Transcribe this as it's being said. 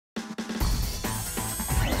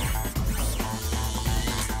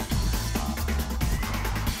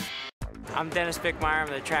I'm Dennis Bickmeyer. I'm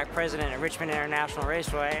the track president at Richmond International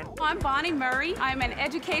Raceway. I'm Bonnie Murray. I'm an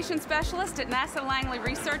education specialist at NASA Langley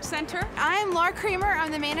Research Center. I'm Laura Kramer.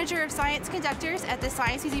 I'm the manager of science conductors at the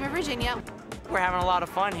Science Museum of Virginia. We're having a lot of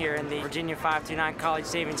fun here in the Virginia 529 College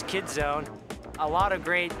Savings Kids Zone. A lot of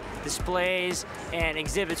great displays and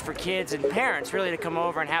exhibits for kids and parents really to come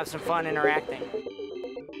over and have some fun interacting.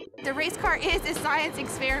 The race car is a science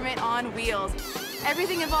experiment on wheels.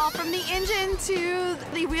 Everything involved from the engine to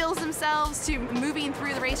the wheels themselves to moving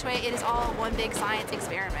through the raceway, it is all one big science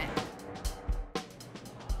experiment.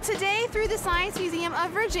 Today, through the Science Museum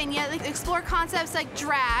of Virginia, they explore concepts like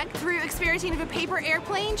drag through experimenting with a paper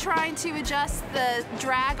airplane, trying to adjust the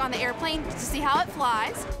drag on the airplane to see how it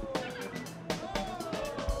flies.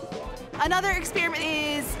 Another experiment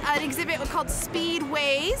is an exhibit called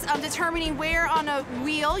Speedways, determining where on a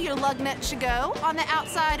wheel your lug nut should go, on the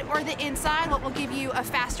outside or the inside, what will give you a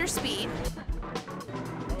faster speed.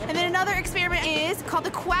 And then another experiment is called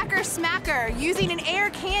the Quacker Smacker, using an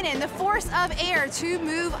air cannon, the force of air, to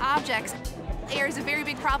move objects. Air is a very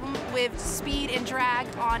big problem with speed and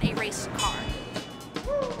drag on a race car.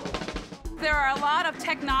 There are a lot of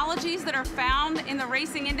technologies that are found in the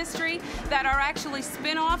racing industry that are actually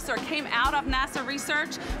spin-offs or came out of NASA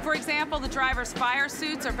research. For example, the driver's fire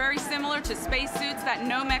suits are very similar to space suits. That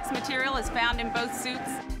Nomex material is found in both suits.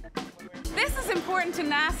 This is important to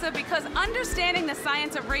NASA because understanding the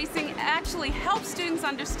science of racing actually helps students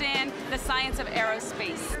understand the science of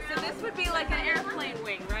aerospace. So this would be like an airplane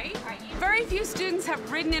wing, right? Very few students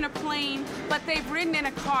have ridden in a plane, but they've ridden in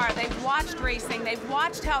a car. They've watched racing. They've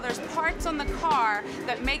watched how there's parts on the car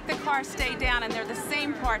that make the car stay down, and they're the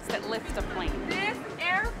same parts that lift the plane. This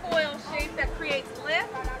airfoil shape that creates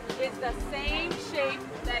lift is the same shape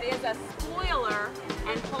that is a spoiler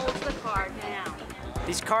and holds the car down.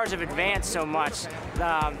 These cars have advanced so much.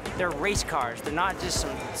 They're race cars. They're not just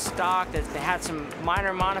some stock. They had some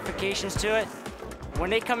minor modifications to it. When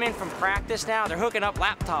they come in from practice now, they're hooking up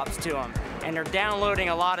laptops to them, and they're downloading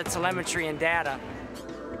a lot of telemetry and data.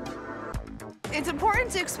 It's important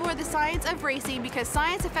to explore the science of racing because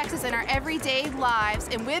science affects us in our everyday lives,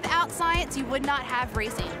 and without science, you would not have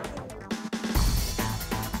racing.